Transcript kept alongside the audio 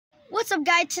What's up,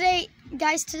 guys?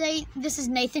 Today this is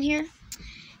Nathan here,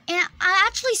 and I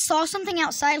actually saw something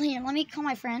outside here. Let me call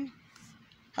my friend.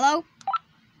 Hello?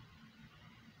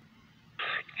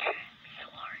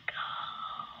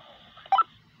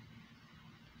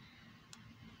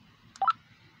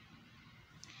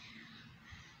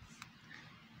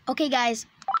 Okay, guys.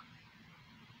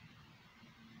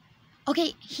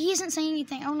 Okay, he isn't saying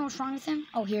anything. I don't know what's wrong with him.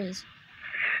 Oh, here he is.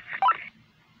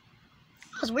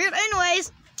 That was weird.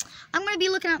 Anyways, I'm going to be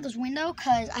looking out this window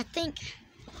because I think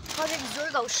Project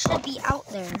Zergo should be out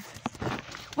there.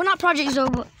 Well, not Project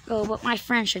Zergo, but my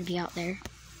friend should be out there.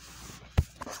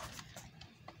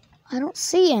 I don't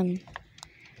see him.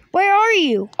 Where are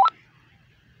you?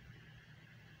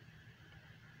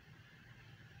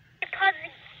 Pause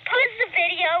the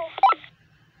video.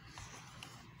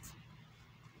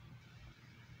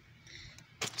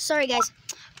 Sorry, guys.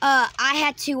 I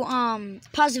had to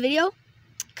pause the video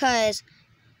because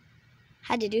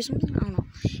I had to do something. I don't know.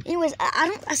 Anyways,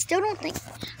 I still don't think.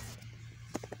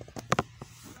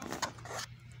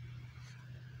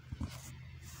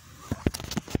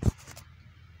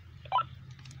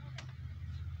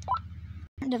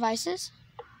 Devices.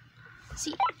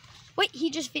 See, wait. He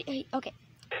just okay.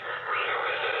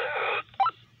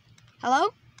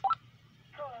 Hello?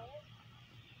 Hello.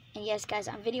 And yes, guys,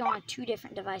 I'm videoing on 2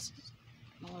 different devices.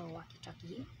 My little walkie-talkie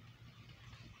here.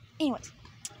 Anyways.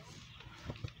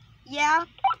 Yeah.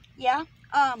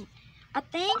 I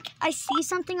think I see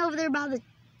something over there by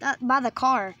the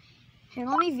car. Here,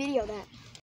 let me video that.